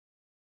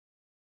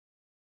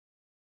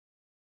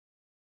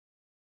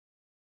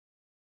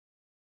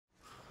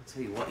I'll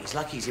tell you what, he's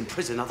lucky he's in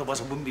prison, otherwise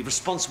I wouldn't be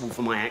responsible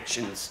for my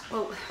actions.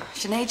 Well,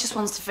 Sinead just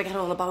wants to forget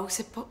all about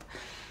it, but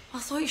I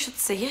thought you should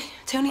see it.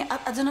 Tony,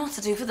 I don't know what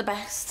to do for the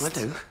best. I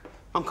do.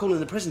 I'm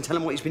calling the prison, tell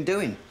him what he's been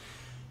doing.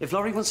 If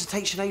Laurie wants to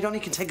take Sinead on, he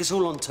can take us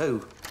all on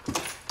too.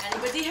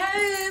 Anybody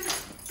home?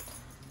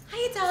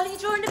 Hiya, darling, you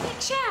drawing a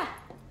picture?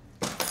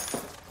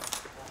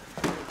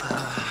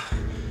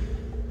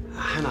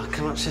 Hannah,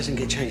 come upstairs and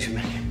get changed for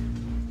me.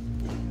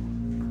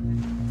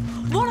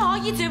 What are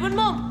you doing,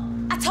 Mum?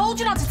 I told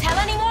you not to tell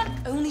anyone.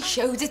 Only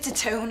showed it to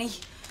Tony.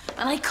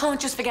 And I can't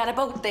just forget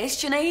about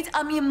this, Sinead.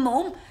 I'm your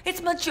mum.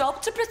 It's my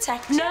job to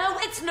protect you. No,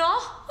 it's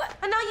not.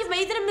 And now you've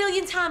made it a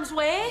million times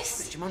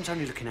worse. But your mum's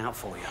only looking out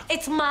for you.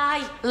 It's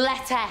my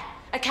letter,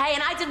 OK?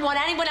 And I didn't want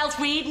anyone else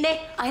reading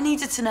it. I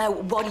needed to know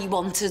what he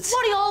wanted.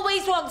 What he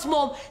always wants,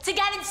 Mum. To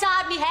get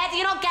inside me head.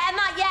 You're not getting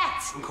that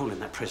yet. I'm calling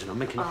that prison. I'm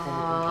making a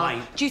formal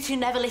complaint. You two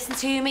never listen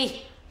to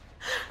me.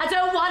 I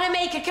don't want to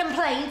make a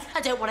complaint.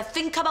 I don't want to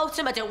think about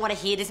him. I don't want to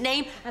hear his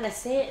name. And I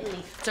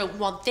certainly don't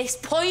want this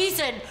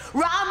poison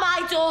round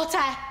my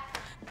daughter.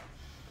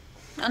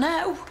 I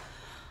know.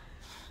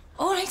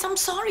 All right, I'm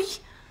sorry.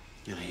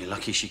 You know, you're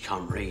lucky she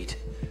can't read.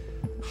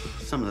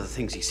 Some of the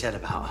things he said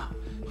about her.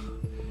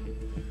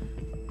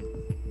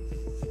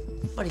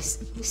 What, he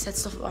said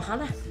stuff about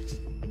Hannah?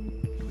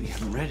 Well, you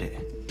haven't read it.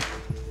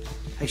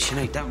 Hey,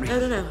 Sinead, don't read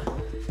it. No.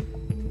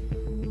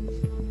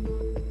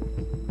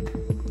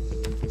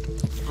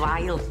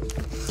 Vile.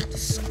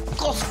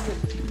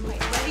 Disgusting.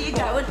 Wait, where are you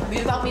going?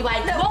 Move out my way.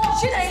 No,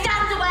 Sinead,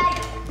 stand away!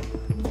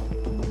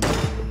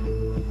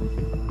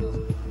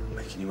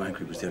 Making you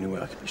angry was the only way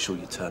I could be sure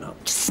you'd turn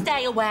up. Just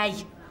stay away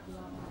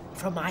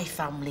from my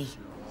family.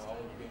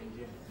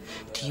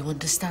 Do you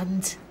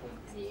understand?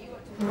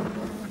 I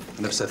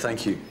never said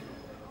thank you.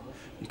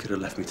 You could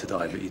have left me to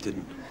die, but you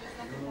didn't.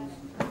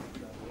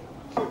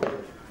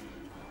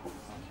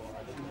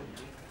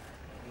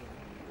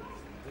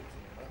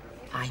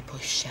 I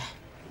pushed you.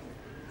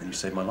 And you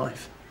saved my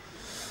life.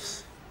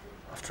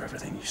 After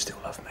everything, you still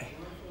love me.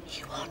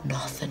 You are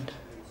nothing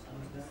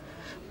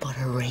but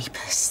a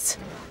rapist.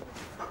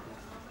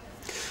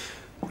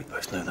 We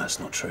both know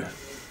that's not true.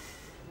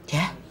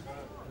 Yeah?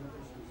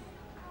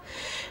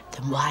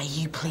 Then why are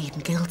you pleading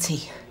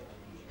guilty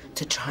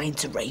to trying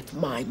to rape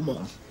my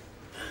mum?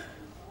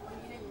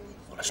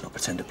 Well, let's not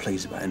pretend to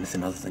please about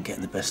anything other than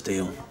getting the best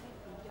deal.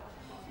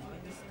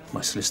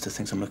 My solicitor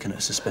thinks I'm looking at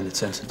a suspended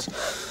sentence.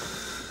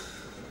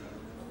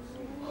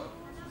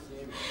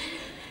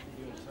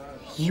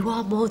 You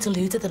are more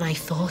deluded than I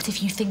thought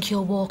if you think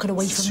you're walking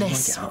away from The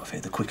this. sooner we get out of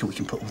here, the quicker we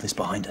can put all this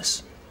behind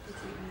us.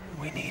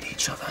 We need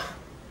each other.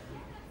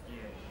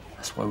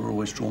 That's why we're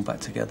always drawn back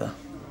together.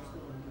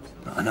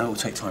 I know it'll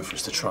take time for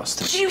us to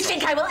trust. Do you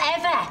think I will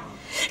ever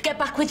get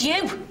back with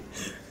you?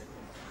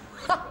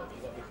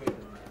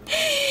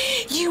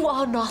 You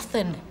are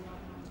nothing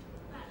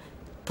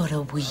but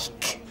a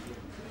weak,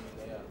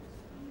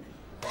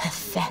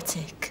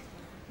 pathetic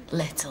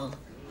little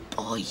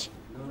boy.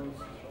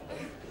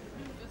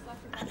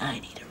 And I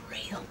need a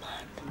real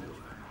man.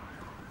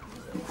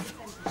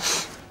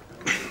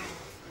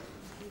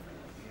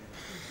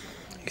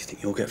 You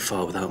think you'll get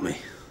far without me?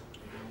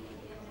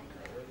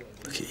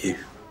 Look at you.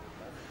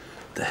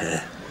 The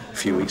hair. A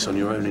few weeks on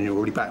your own and you're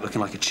already back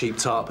looking like a cheap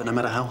tart, but no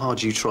matter how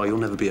hard you try, you'll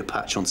never be a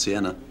patch on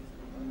Sienna.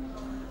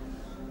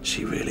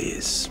 She really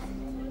is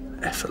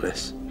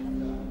effortless.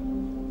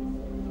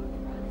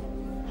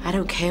 I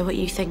don't care what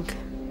you think.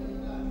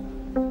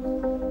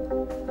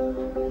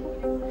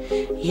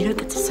 You don't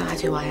get to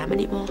decide who I am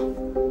anymore.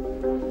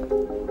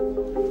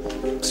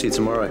 See you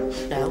tomorrow.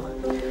 No.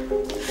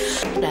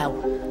 No.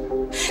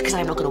 Because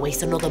I'm not going to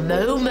waste another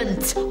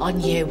moment on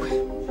you.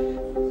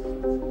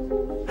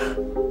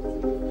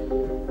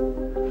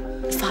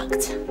 In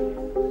fact,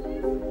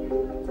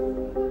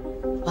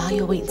 while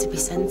you're waiting to be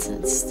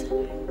sentenced,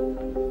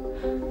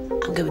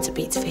 I'm going to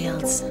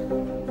Beatsfields.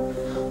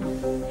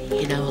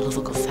 You know I love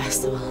a good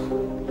festival.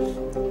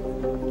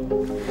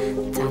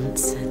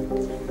 Dancing,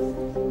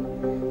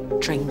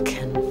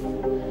 drinking,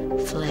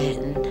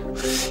 flirting.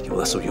 Yeah, well,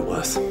 that's all you're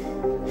worth.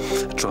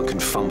 A drunken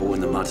fumble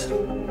in the mud.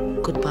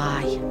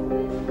 Goodbye,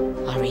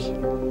 Laurie.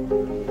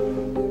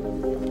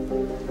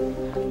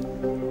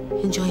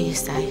 Enjoy your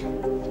stay.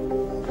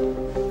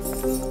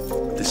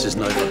 This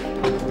isn't over.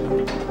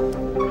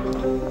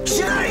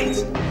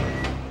 Sinead!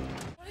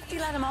 What if you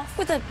let him off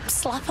with a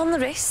slap on the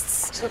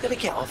wrists? He's not going to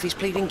get off. He's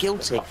pleading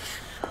guilty.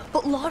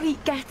 But Laurie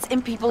gets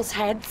in people's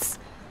heads.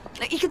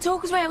 He can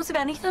talk his way out of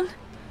anything.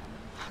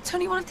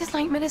 Tony, what if this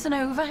nightmare isn't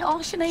over? Oh,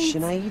 Sinead.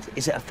 Sinead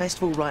is at a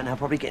festival right now,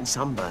 probably getting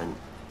sunburned.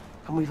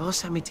 And we've asked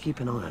Sammy to keep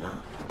an eye on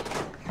her.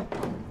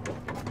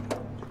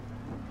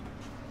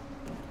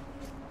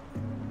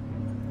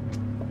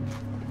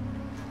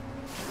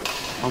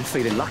 I'm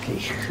feeling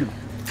lucky.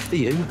 Are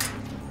you?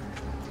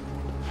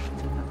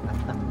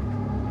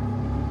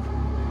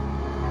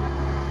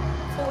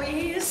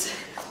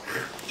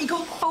 You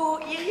got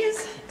 4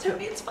 years.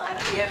 Tony, it's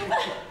finally over.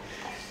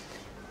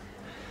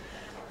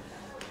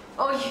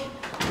 Oh,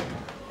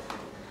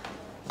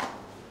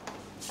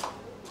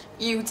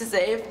 you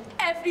deserve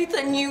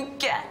everything you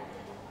get.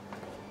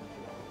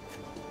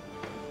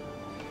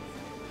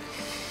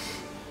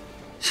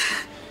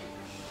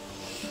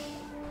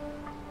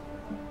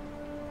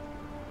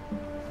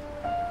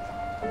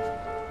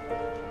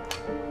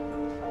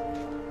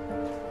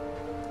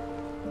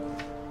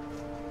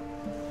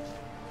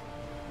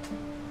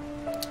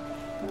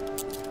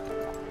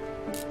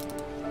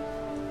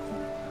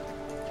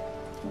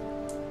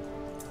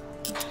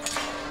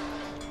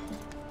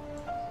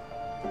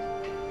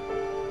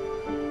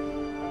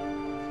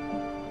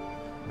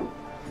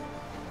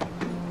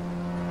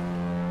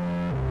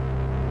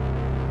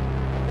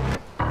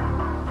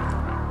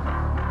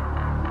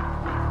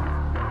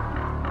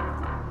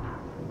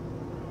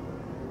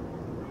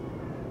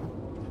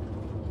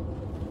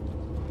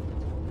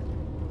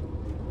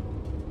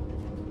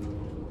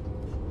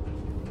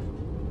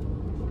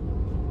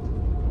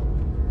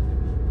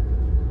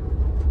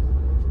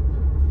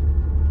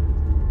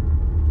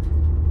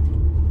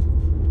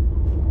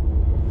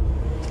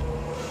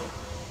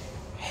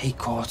 Hey,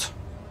 court.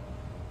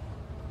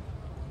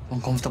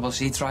 Uncomfortable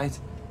seats, right?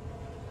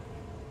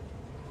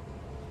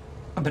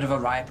 A bit of a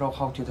riot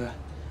broke out the other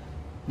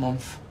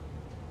month.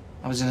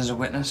 I was in as a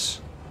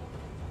witness.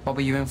 What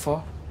were you in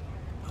for?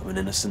 I'm an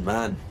innocent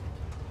man.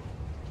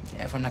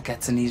 Yeah, everyone that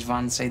gets in these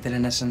vans say they're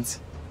innocent.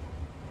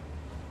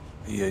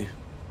 Are you?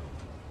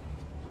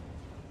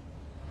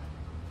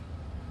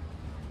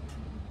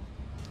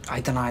 I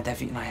denied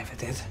everything I ever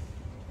did.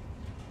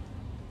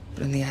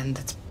 But in the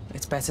end,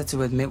 it's better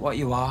to admit what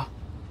you are.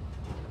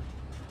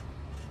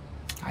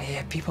 I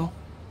hate people.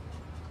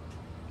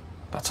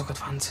 But I took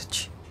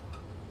advantage.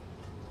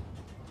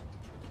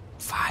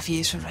 5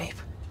 years for rape.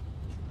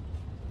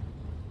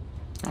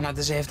 And I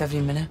deserved every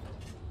minute.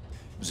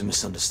 It was a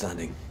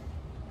misunderstanding.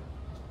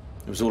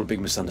 It was all a big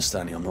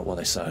misunderstanding. I'm not what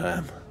they say I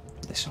am.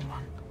 Listen,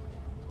 man.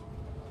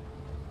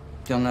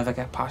 You'll never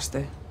get past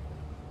it.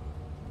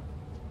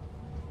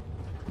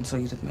 Until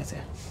you admit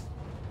it.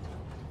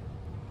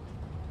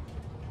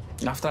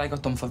 And after I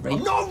got done for rape...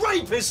 I'm not a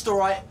rapist, all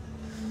right?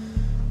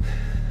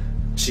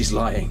 She's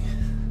lying.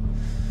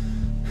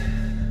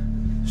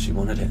 She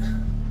wanted it.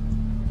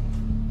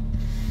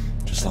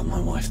 Just like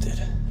my wife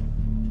did.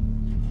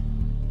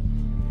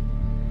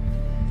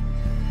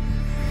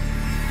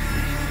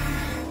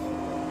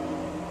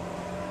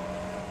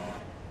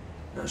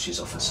 Now she's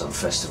off at some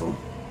festival,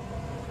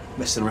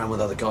 messing around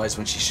with other guys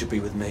when she should be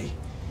with me.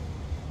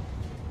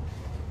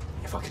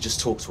 If I could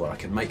just talk to her, I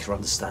could make her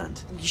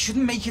understand. You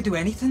shouldn't make her do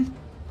anything.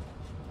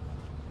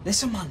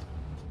 Listen, man.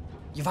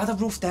 You've had a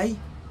rough day.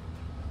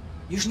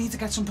 You just need to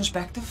get some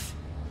perspective.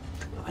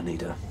 I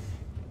need her.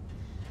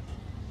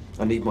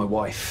 I need my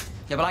wife.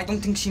 Yeah, but I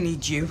don't think she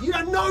needs you. You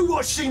don't know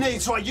what she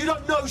needs, right? You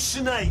don't know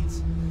Sinead.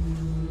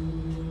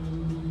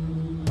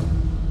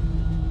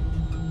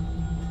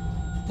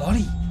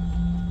 Laurie.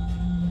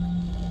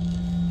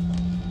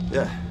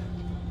 Yeah.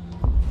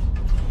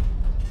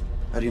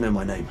 How do you know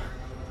my name?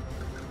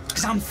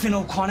 Because I'm Finn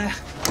O'Connor.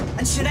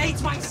 And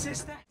Sinead's my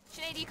sister.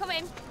 Sinead, you come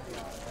in.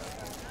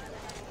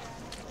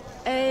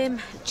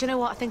 Do you know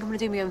what? I think I'm going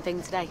to do my own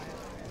thing today.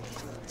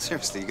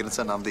 Seriously, you're going to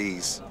turn down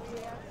these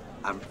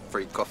and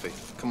free coffee?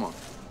 Come on.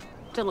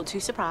 Don't look too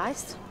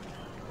surprised.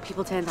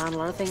 People turn down a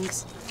lot of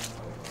things.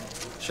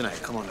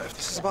 Sinead, come on, Liv.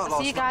 This is about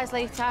See you guys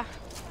later.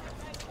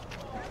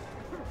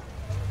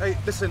 Hey,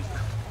 listen.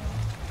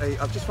 Hey,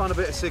 I've just found a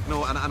bit of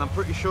signal, and I'm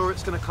pretty sure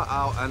it's going to cut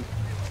out, and...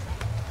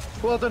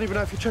 Well, I don't even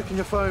know if you're checking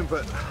your phone,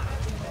 but...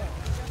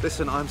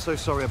 Listen, I'm so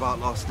sorry about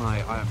last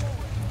night.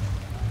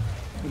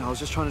 You know, I was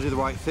just trying to do the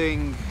right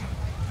thing,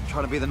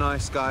 trying to be the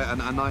nice guy, and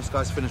nice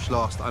guys finish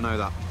last, I know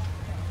that.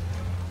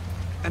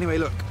 Anyway,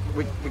 look,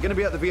 we're going to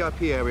be at the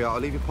VIP area. I'll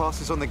leave your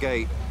passes on the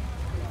gate.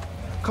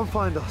 Come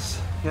find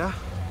us, yeah?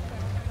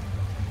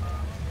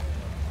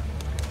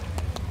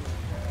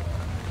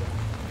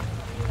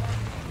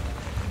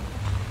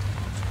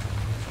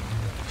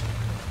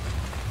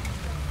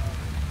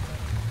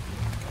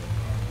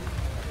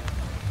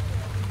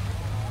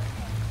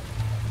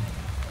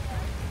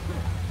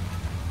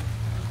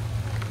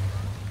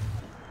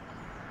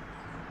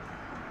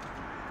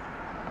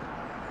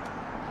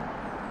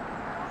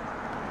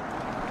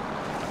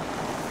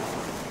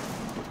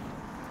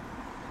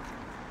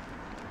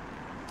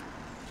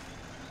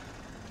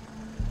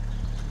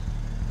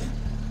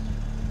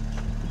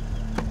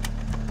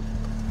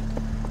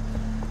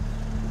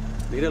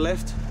 Need a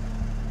lift?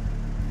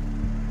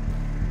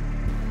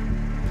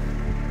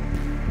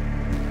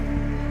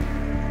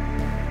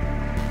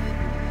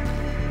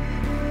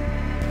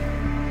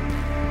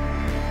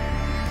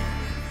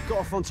 Got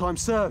off on time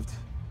served.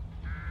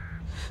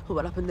 Well,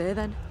 what happened there,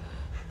 then?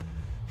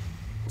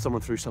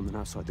 Someone threw something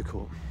outside the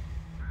court.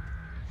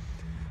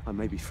 I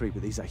may be free,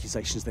 but these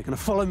accusations, they're going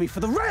to follow me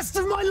for the rest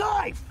of my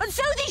life! And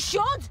so they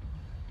should!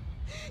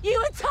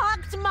 You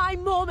attacked my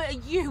mum,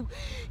 and you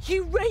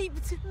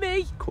raped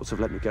me! Courts have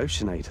let me go,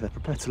 Sinead. They're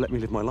prepared to let me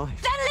live my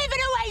life. Then live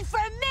it away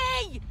from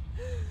me!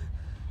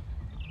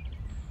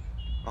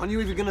 Aren't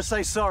you even going to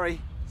say sorry?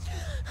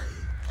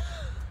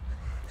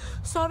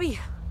 Sorry?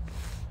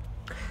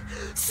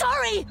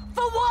 Sorry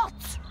for what?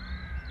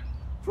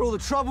 For all the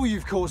trouble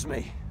you've caused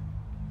me.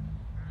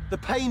 The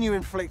pain you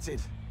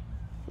inflicted.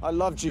 I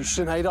loved you,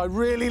 Sinead. I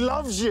really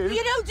loved you.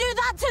 You don't do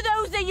that to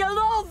those that you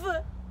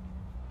love.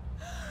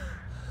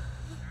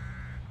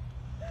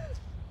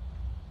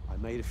 I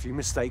made a few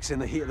mistakes in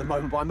the heat of the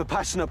moment, but I'm a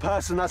passionate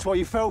person. That's why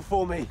you fell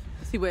for me.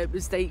 They weren't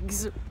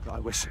mistakes. I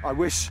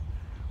wish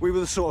we were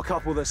the sort of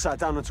couple that sat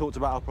down and talked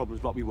about our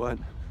problems, but we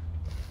weren't.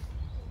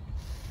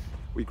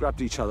 We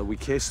grabbed each other, we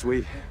kissed,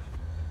 we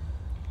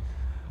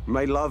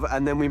made love,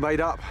 and then we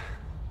made up.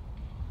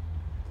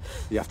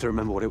 You have to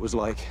remember what it was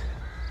like.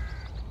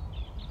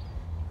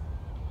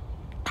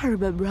 I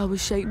remember how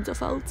ashamed I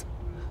felt.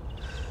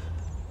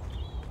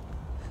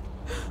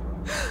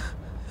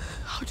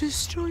 How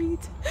destroyed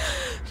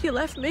you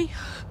left me.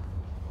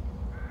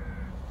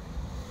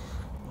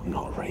 I'm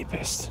not a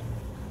rapist.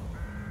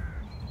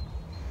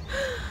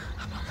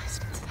 I'm not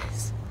listening to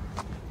this.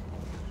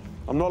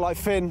 I'm not like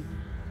Finn.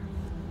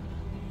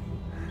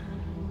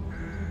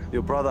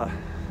 Your brother.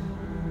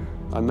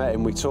 I met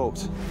him, we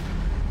talked.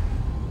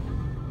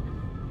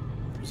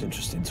 It was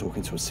interesting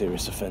talking to a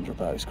serious offender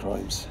about his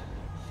crimes.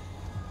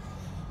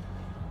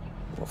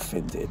 What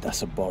Finn did,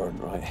 that's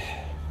abhorrent, right?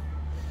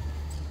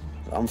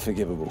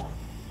 Unforgivable.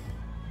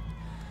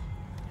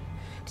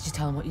 Did you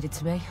tell him what you did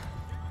to me?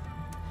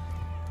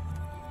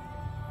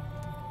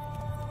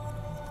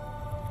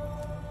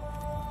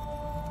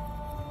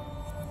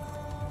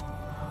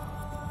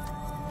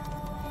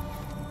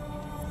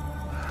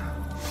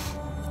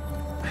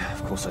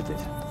 Of course I did.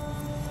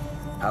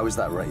 How is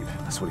that rape?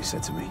 That's what he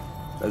said to me.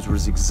 Those were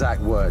his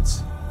exact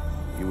words.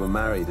 You were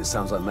married, it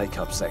sounds like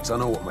make-up sex. I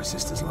know what my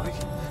sister's like.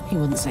 He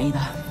wouldn't say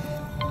that.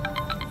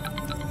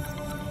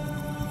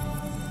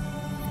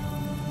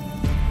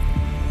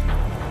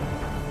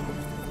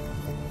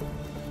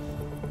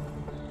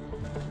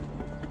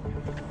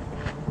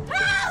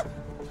 Help!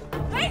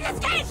 Please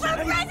escape from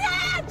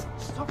prison!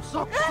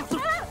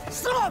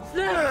 Stop!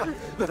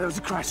 No, there was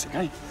a crash,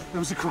 okay? There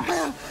was a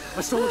crash.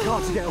 I stole the car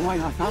to get away.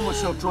 I found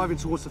myself driving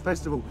towards the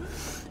festival.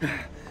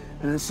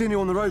 And then seeing you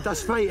on the road,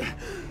 that's fate.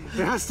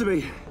 It has to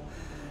be.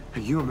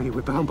 And you and me,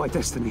 we're bound by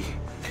destiny.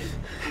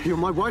 You're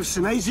my wife,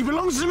 Sinead. She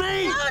belongs to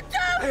me! No,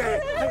 don't!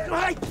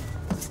 Hey!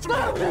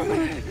 Stop!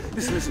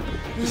 Listen.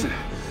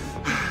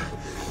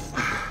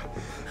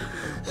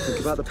 Think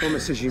about the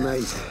promises you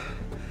made.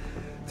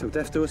 Till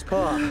death do us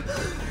part.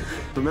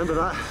 Remember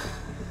that?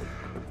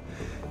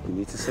 You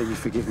need to say you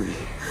forgive me.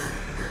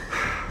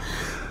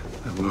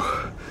 And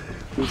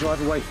we'll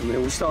drive away from it.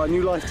 We'll start a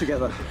new life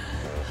together.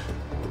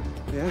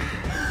 Yeah?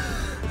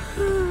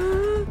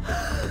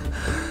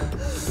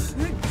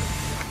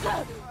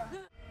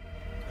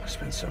 I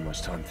spent so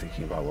much time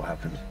thinking about what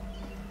happened.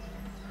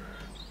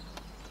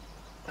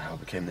 How I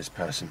became this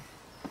person.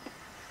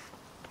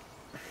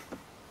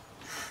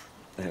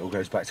 And it all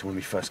goes back to when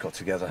we first got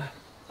together.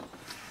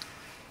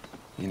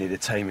 You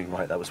needed taming,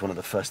 right? That was one of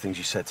the first things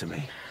you said to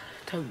me.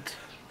 Don't.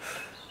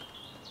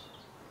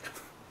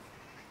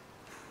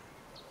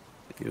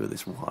 You were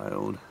this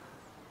wild,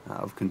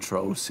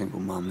 out-of-control single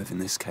man living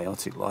this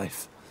chaotic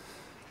life.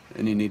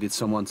 And you needed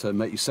someone to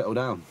make you settle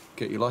down,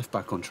 get your life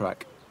back on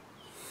track.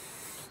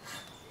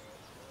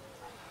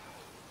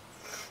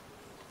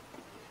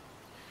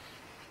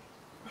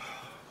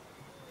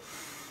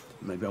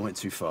 Maybe I went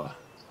too far.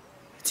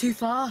 Too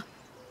far?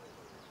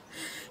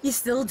 You're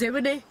still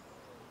doing it.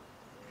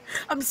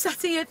 I'm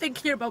sat here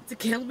thinking you're about to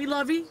kill me,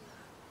 Laurie.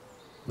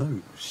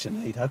 No,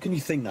 Sinead, how can you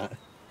think that?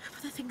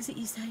 For the things that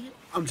you say.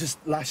 I'm just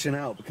lashing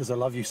out because I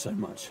love you so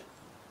much.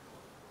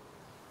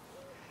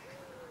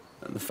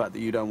 And the fact that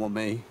you don't want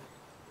me.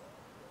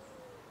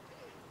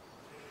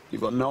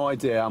 You've got no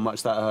idea how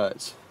much that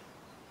hurts.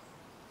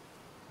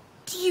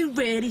 Do you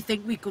really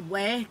think we could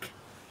work?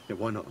 Yeah,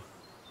 why not?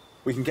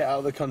 We can get out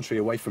of the country,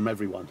 away from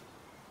everyone.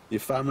 Your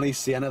family,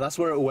 Sienna, that's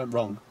where it all went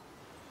wrong.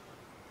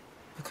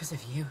 Because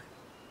of you.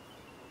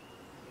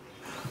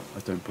 I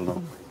don't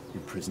belong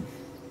in prison.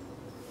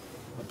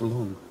 I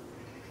belong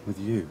with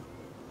you.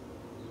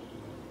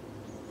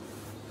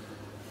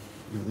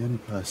 You're the only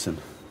person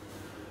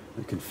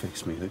that can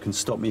fix me, that can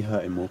stop me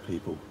hurting more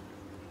people.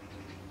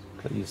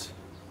 Please.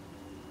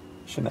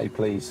 Sinead,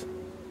 please.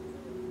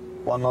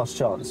 One last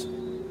chance.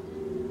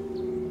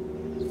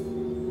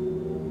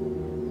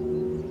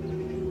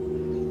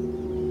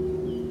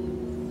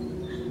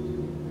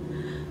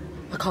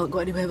 I can't go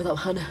anywhere without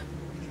Hannah.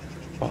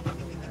 What?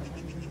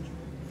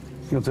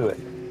 You'll do it.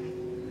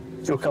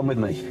 You'll come with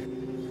me.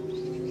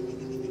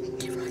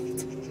 You're right.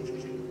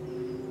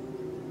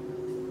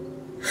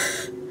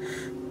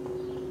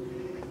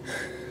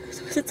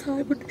 There was a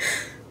time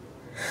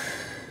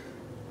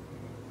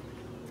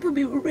when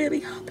we were really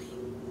happy.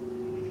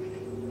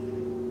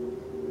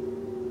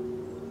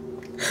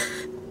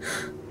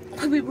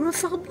 When we were a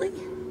family.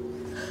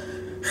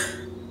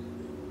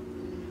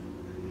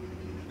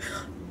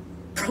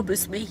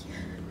 Promise me,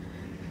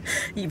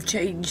 you've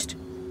changed.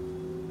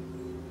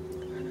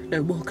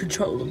 No more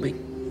control of me.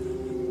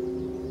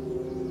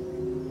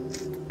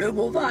 No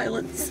more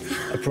violence.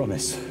 I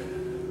promise.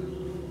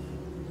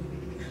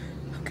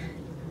 Okay.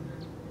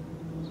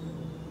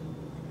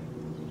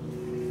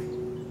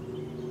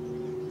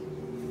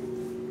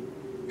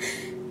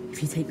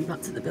 if you take me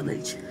back to the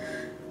village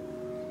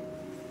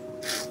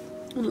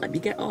and let me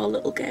get our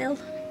little girl.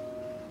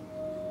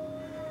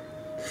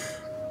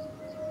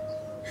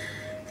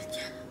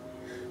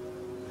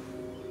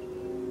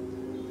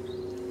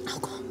 I'll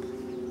come.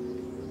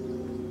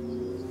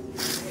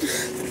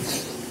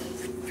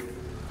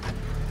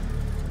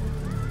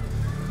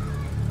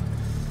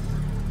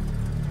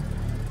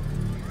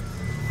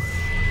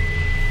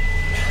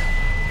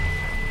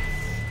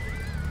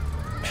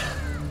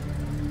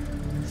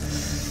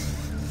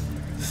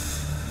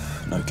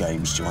 No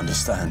games, do you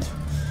understand?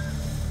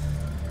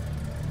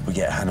 We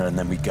get Hannah and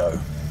then we go.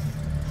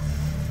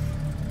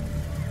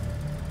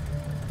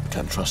 I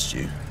can't trust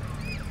you,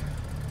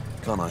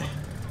 can't I?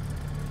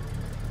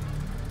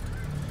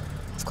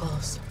 Of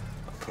course.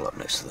 I'll pull up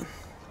next to them.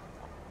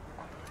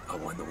 I'll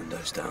wind the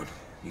windows down.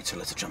 You tell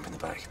her to jump in the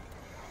back.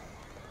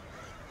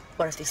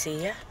 What if they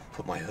see you?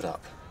 Put my hood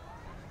up.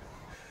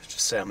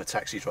 Just say I'm a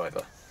taxi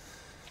driver.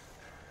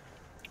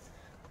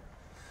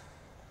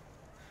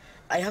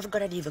 I haven't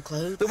got any other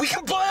clothes. Then we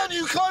can buy our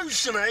new clothes,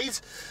 Sinead!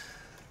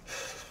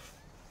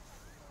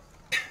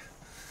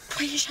 Why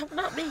are you shouting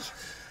at me?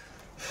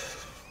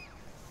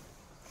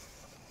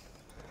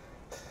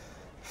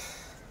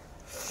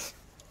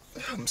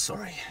 I'm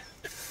sorry.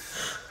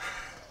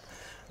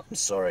 I'm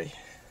sorry.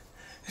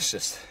 It's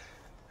just...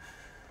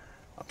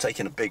 I'm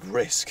taking a big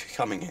risk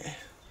coming here.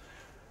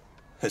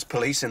 There's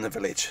police in the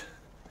village.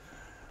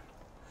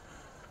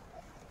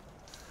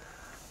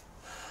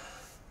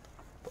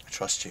 But I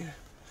trust you.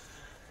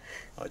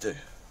 I do.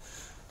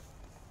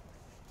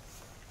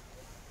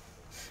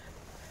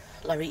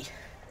 Laurie,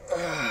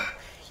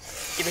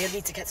 you really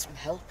need to get some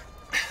help.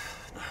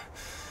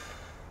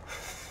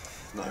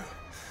 No.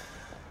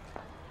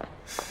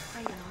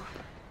 I know.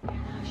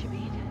 How's your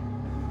been?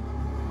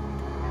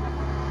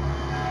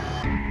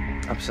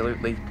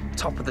 Absolutely.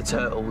 Top of the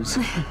turtles.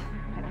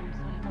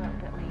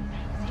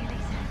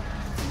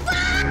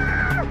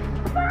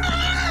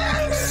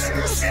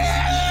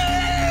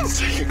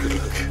 Take a good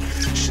look,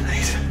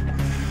 Sinead.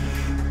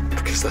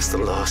 Because that's the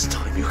last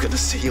time you're going to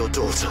see your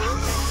daughter.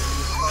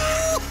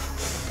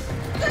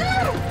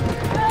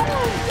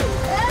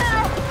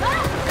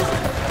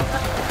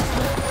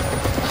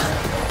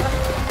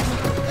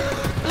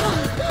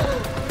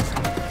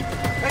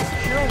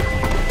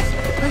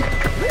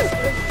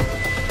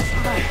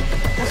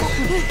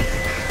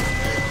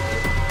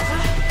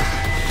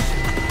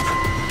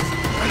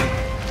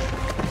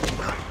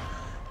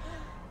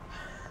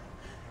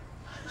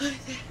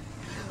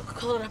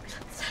 Call an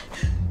ambulance.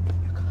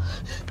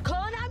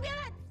 Call an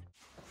ambulance!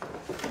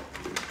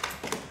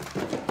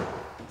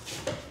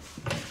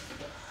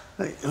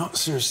 Hey, you're not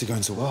seriously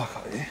going to work,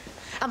 are you?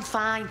 I'm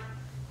fine.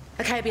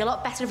 Okay, it'd be a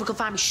lot better if we could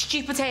find my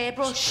stupid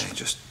hairbrush. Hey,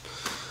 just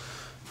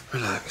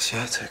relax,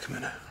 yeah? Take a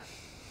minute.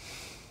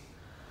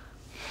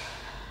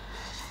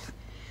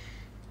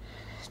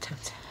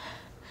 Don't.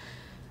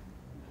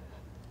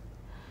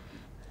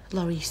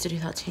 Laurie used to do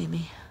that to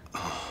me.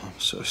 Oh, I'm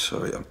so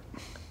sorry. I'm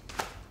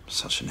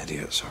such an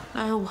idiot, sorry.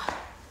 No.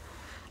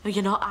 No,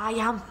 you're not. I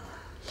am.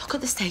 Look at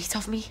the state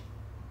of me.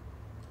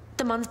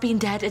 The man's been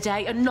dead a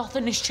day and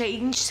nothing has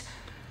changed.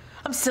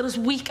 I'm still as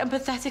weak and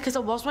pathetic as I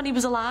was when he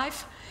was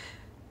alive.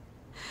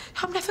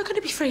 I'm never going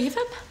to be free of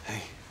him.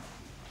 Hey.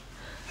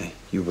 Hey,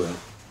 you will,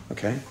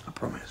 okay? I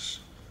promise.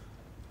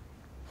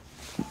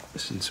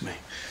 Listen to me.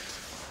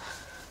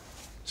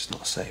 It's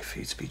not safe for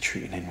you to be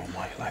treating anyone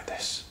while you're like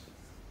this.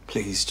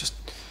 Please, just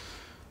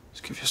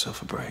give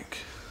yourself a break.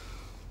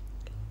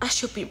 I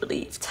should be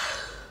relieved.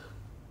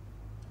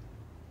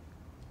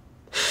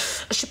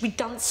 I should be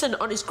dancing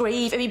on his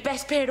grave in my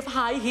best pair of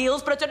high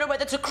heels, but I don't know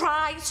whether to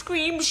cry,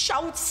 scream,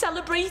 shout,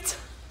 celebrate.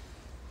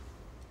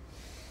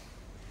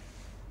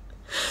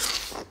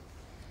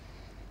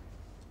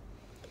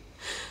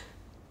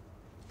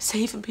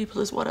 Saving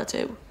people is what I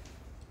do.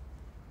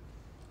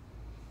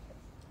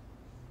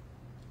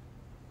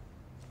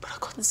 But I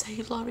couldn't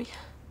save Laurie.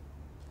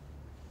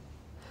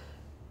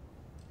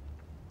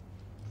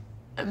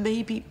 And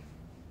maybe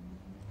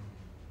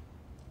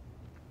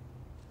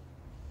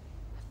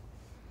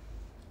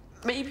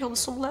on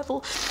some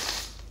level,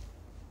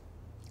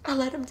 I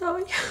let him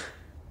die.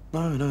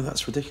 No,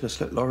 that's ridiculous.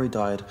 Look, Laurie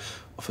died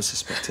of a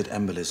suspected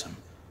embolism.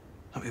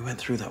 Like, we went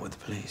through that with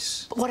the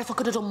police. But what if I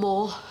could have done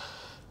more?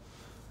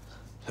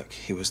 Look,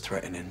 he was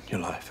threatening your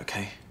life,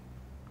 okay?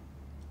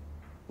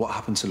 What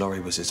happened to Laurie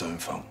was his own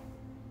fault.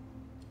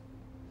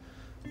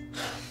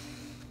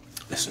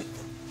 Listen,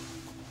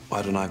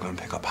 why don't I go and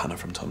pick up Hannah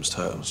from Tom's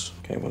Turtles?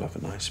 Okay, we'll have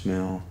a nice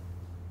meal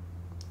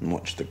and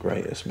watch the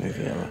greatest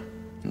movie ever.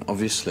 And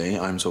obviously,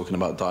 I'm talking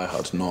about Die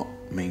Hard, not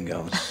Mean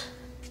Girls.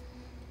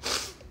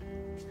 Just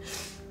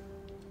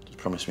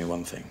promise me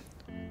one thing.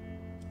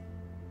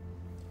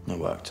 No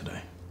work today,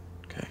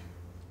 okay?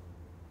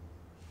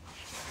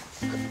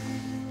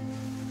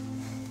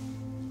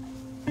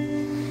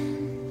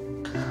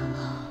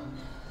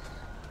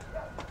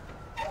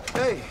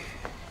 Hey,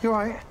 you all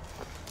right?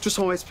 Just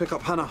on my way to pick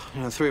up Hannah. You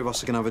know, the three of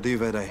us are gonna have a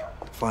duvet day.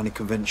 Finally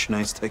convinced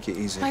Sinead to take it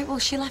easy. Right, well,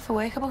 she left for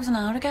work about an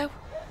hour ago.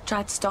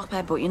 Tried to stop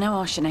her, but you know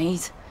how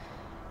Sinead.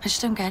 I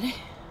just don't get it.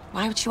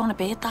 Why would she want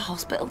to be at the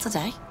hospital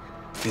today?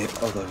 Yeah,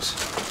 all those.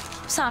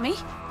 Sammy?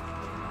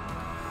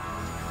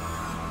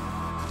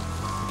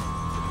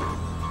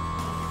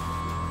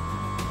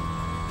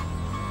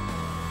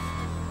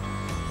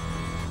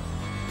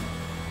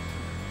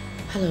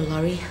 Hello,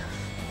 Laurie.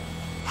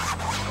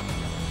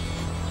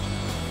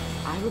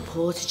 I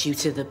reported you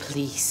to the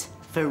police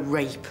for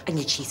rape and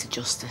you cheated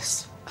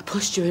justice. I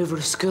pushed you over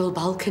a school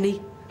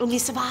balcony and you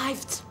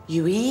survived.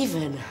 You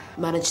even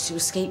managed to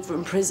escape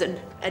from prison.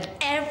 And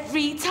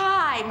every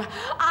time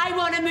I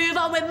want to move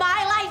on with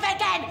my life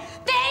again,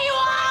 there you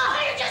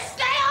are! You just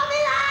stay on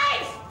my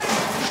life!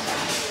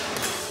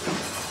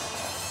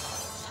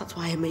 That's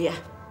why I'm here.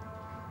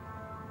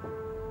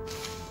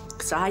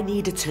 Because I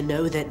needed to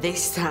know that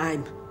this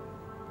time,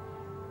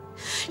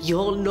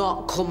 you're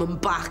not coming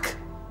back.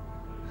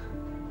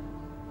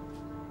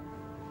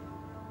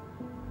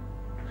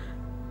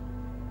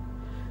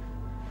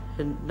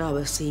 And now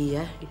I see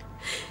you.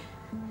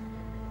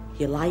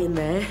 You're lying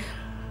there.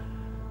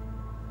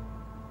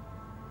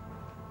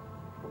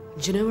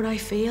 Do you know what I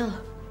feel?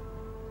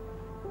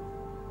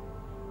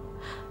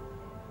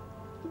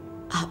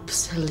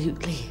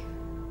 Absolutely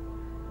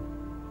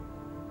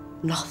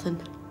nothing.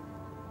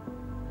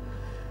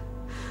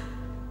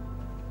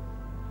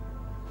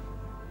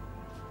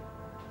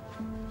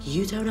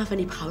 You don't have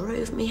any power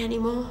over me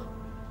anymore.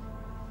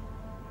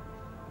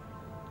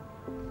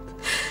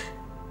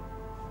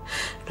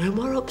 No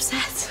more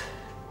upset.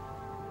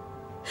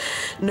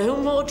 No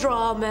more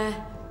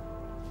drama.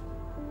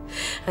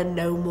 And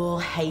no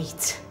more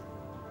hate.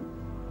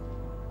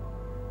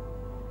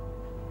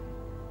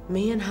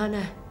 Me and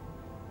Hannah,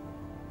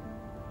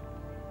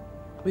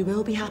 we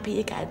will be happy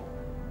again.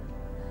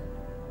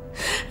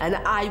 And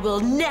I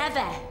will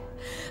never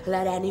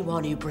let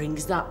anyone who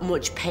brings that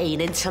much pain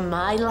into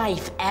my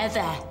life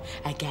ever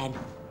again.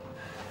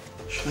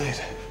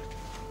 Sinead.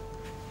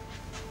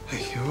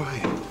 Hey, you all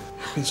right?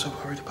 I've been so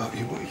worried about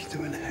you. What are you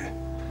doing here?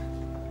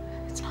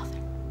 It's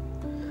nothing.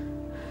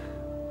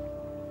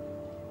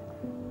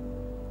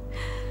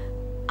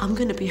 I'm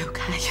gonna be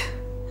okay.